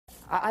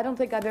I don't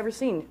think I've ever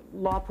seen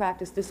law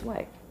practiced this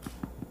way.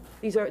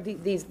 These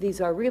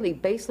are really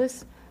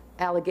baseless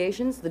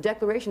allegations. The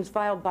declarations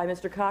filed by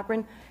Mr.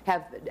 Cochran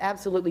have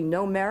absolutely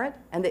no merit,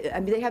 and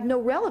they have no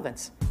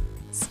relevance.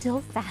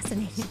 Still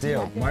fascinating.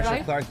 Still,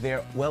 Marsha Clark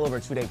there well over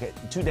two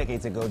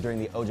decades ago during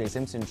the O.J.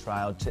 Simpson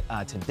trial.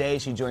 Today,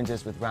 she joins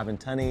us with Robin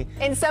Tunney.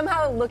 And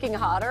somehow looking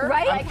hotter.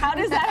 Right? Like, how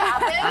does that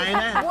happen?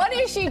 I know. What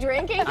is she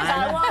drinking? Because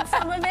I want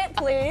some of it,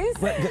 please.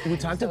 But we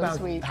talked about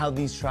sweet. how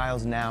these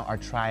trials now are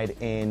tried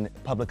in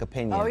public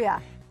opinion. Oh, yeah.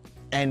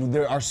 And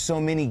there are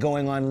so many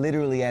going on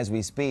literally as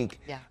we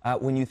speak. Yeah.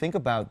 When you think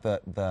about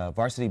the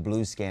Varsity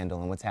Blues scandal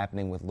and what's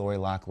happening with Lori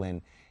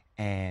Loughlin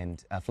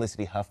and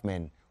Felicity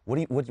Huffman,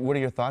 what are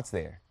your thoughts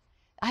there?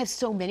 I have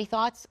so many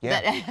thoughts.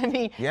 Yeah. That, I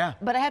mean, yeah.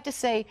 But I have to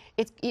say,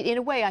 in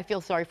a way, I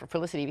feel sorry for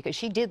Felicity because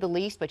she did the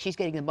least, but she's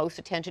getting the most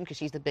attention because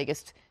she's the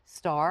biggest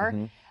star.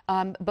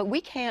 Mm-hmm. But we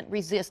can't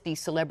resist these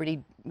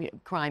celebrity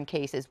crime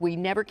cases. We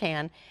never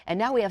can. And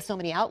now we have so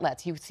many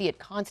outlets. You see it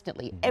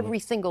constantly. Mm-hmm. Every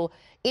single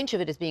inch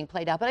of it is being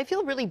played out. But I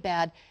feel really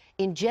bad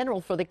in general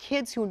for the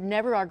kids who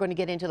never are going to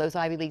get into those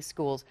Ivy League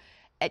schools.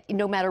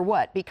 No matter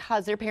what,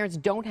 because their parents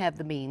don't have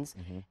the means.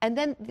 And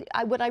then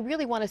what I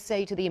really want to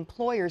say to the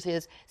employers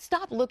is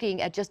stop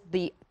looking at just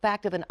the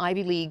fact of an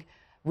Ivy League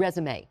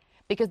resume,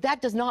 because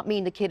that does not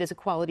mean the kid is a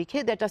quality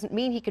kid. That doesn't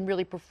mean he can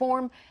really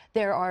perform.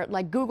 There are,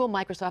 like Google,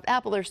 Microsoft,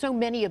 Apple, there's so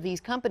many of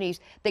these companies,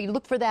 they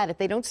look for that. If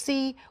they don't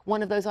see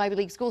one of those Ivy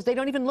League schools, they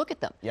don't even look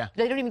at them. Yeah.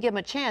 They don't even give them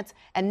a chance.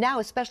 And now,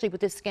 especially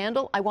with this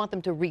scandal, I want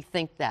them to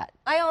rethink that.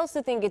 I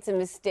also think it's a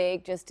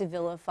mistake just to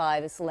vilify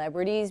the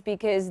celebrities,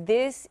 because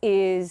this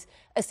is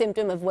a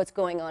symptom of what's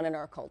going on in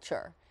our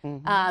culture.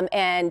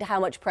 And how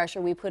much pressure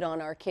we put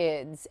on our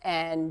kids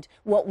and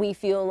what we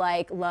feel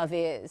like love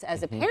is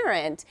as a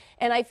parent.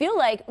 And I feel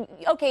like,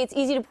 okay, it's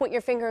easy to point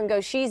your finger and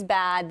go, she's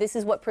bad, this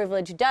is what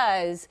privilege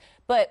does,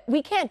 but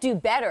we can't do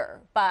better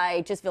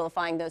by just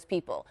vilifying those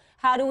people.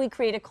 How do we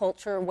create a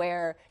culture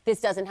where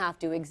this doesn't have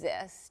to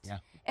exist? Yeah.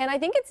 And I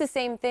think it's the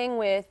same thing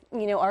with,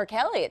 you know, R.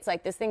 Kelly. It's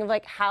like this thing of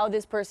like how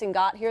this person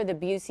got here, the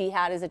abuse he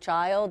had as a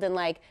child, and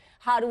like,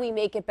 how do we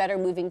make it better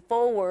moving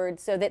forward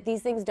so that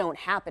these things don't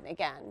happen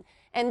again?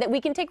 And that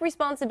we can take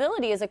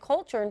responsibility as a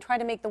culture and try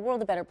to make the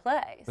world a better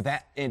place. But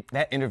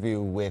that interview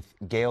with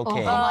Gayle King.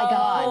 Oh my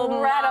God.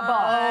 Incredible.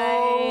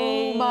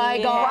 Oh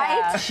my God.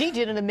 Right? She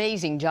did an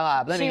amazing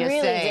job, let me She just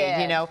really say,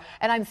 did. you know.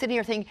 And I'm sitting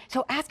here thinking,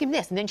 so ask him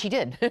this, and then she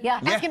did. Yeah.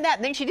 Ask him that,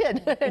 and then she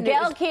did. And it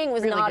Gayle King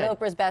was really not good.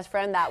 Oprah's best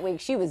friend that week.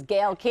 She was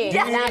Gayle King.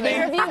 Yes. And that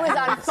interview was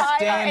on fire,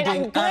 Standing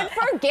and I'm good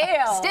for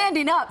Gayle.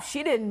 Standing up,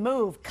 she didn't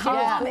move.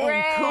 Calm Great.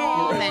 and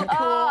cool. And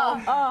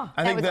cool.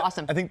 I was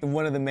awesome. I think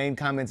one of the main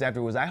comments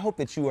after was, I hope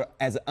that you were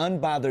as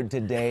unbothered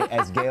today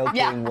as Gayle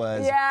Yeah. King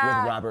was with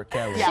Robert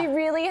Kelly. She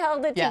really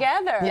held it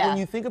together. Yeah. When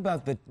you think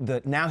about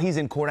now he's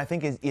in court, I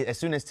think as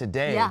soon as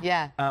today.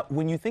 Yeah.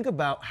 When you think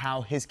about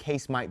how his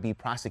case might be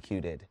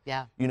prosecuted.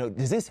 Yeah. You know,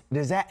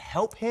 does that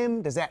help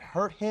him? Does that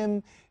hurt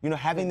him? You know,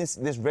 having this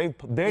very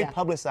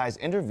publicized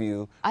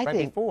interview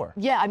before.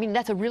 Yeah, I mean,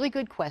 that's a really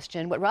good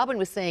question. What Robin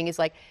was saying is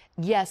like,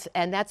 yes,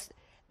 and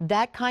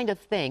that kind of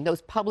thing,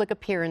 those public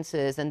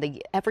appearances and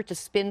the effort to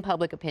spin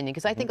public opinion,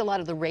 because I think a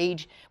lot of the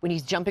rage when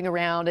he's jumping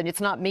around and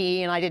it's not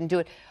me and I didn't do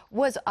it,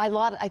 was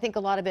I think a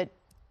lot of it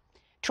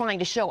trying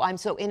to show I'm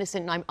so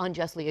innocent and I'm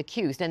unjustly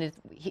accused. And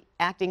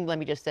acting, let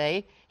me just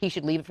say, he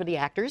should leave it for the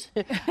actors.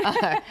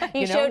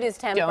 He showed his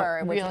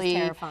temper, which was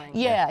terrifying.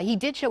 Yeah, he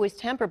did show his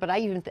temper, but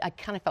I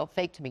kind of felt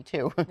fake to me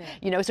too.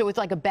 You know, so it's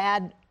like a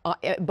bad,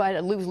 but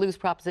a lose-lose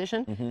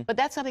proposition. But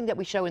that's something that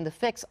we show in The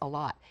Fix a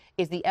lot,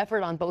 is the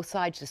effort on both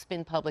sides to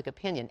spin public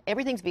opinion.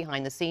 Everything's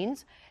behind the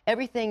scenes.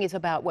 Everything is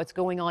about what's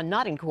going on,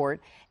 not in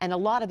court. And a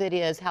lot of it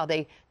is how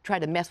they try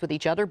to mess with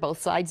each other, both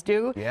sides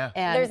do. Yeah.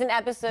 And there's an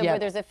episode where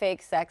there's a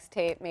fake sex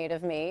tape made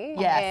of me.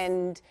 Yes.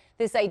 And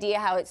this idea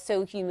how it's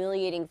so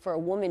humiliating for a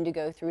woman to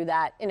go through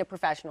that in a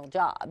professional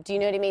job. Do you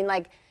know what I mean?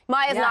 Like,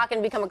 Maya's not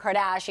going to become a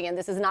Kardashian.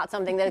 This is not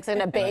something that's going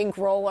to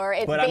bankroll her.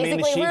 It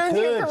basically ruins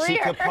your career. She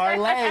could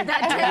parlay.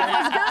 That tape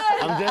was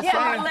good. I'm just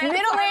saying.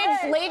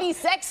 Middle-aged lady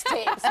sex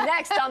tapes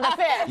next on The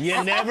Fix.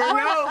 You never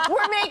know.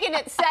 We're making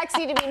it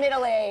sexy to be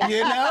middle-aged.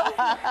 You know?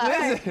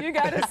 Listen. You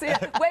got to see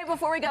it. Wait,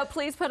 before we go,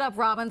 please put up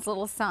Robin's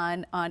little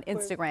son on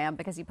Instagram,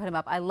 because you put him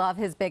up. I love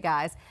his big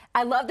eyes.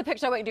 I love the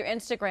picture. I want you to do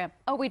Instagram.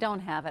 Oh, we don't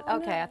have it.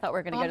 Okay, I thought we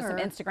were going to go to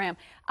some Instagram.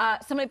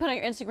 Somebody put on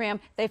your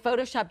Instagram, they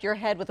photoshopped your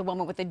head with a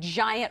woman with a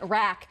giant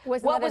rack.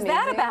 What was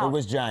that about? It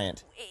was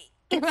giant.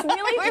 It's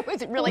really...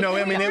 Was it really? No,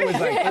 I mean, it was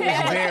very,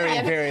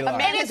 very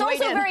large. And it's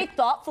also very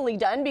thoughtfully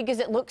done because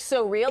it looks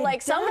so real.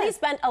 Like, somebody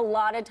spent a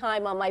lot of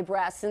time on my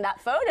breasts in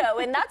that photo,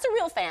 and that's a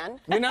real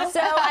fan. You know? So,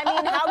 I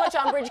mean, how much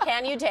umbrage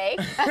can you take?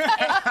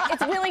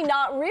 It's really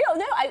not real.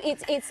 No,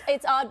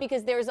 it's odd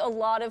because there's a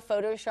lot of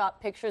Photoshop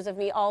pictures of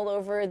me all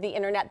over the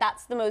internet.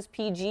 That's the most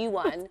PG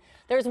one.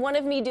 There's one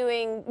of me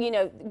doing, you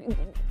know,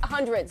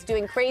 hundreds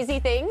doing crazy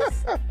things.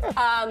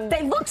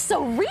 They look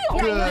so real.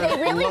 Yeah,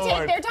 they really Lord.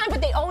 take their time,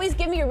 but they always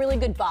give me a really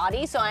good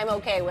body, so I'm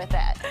okay with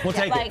it. We'll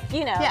take it. Like,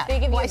 you know, Yeah, they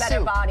give you a why better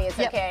sue? body, it's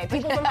Yep. okay.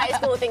 People from high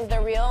school think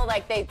they're real,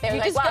 like they're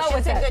like, just wow, go she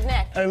has with a it. good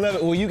neck. I love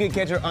it. Well, you can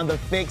catch her on The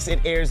Fix. It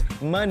airs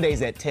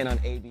Mondays at 10 on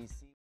ABC.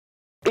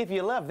 If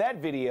you love that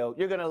video,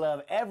 you're going to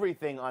love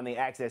everything on the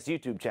Access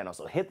YouTube channel.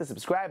 So hit the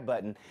subscribe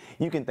button.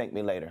 You can thank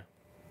me later.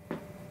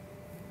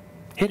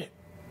 Hit it.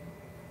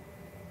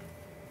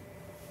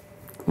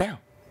 Now.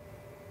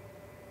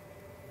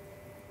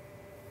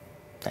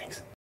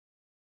 Thanks.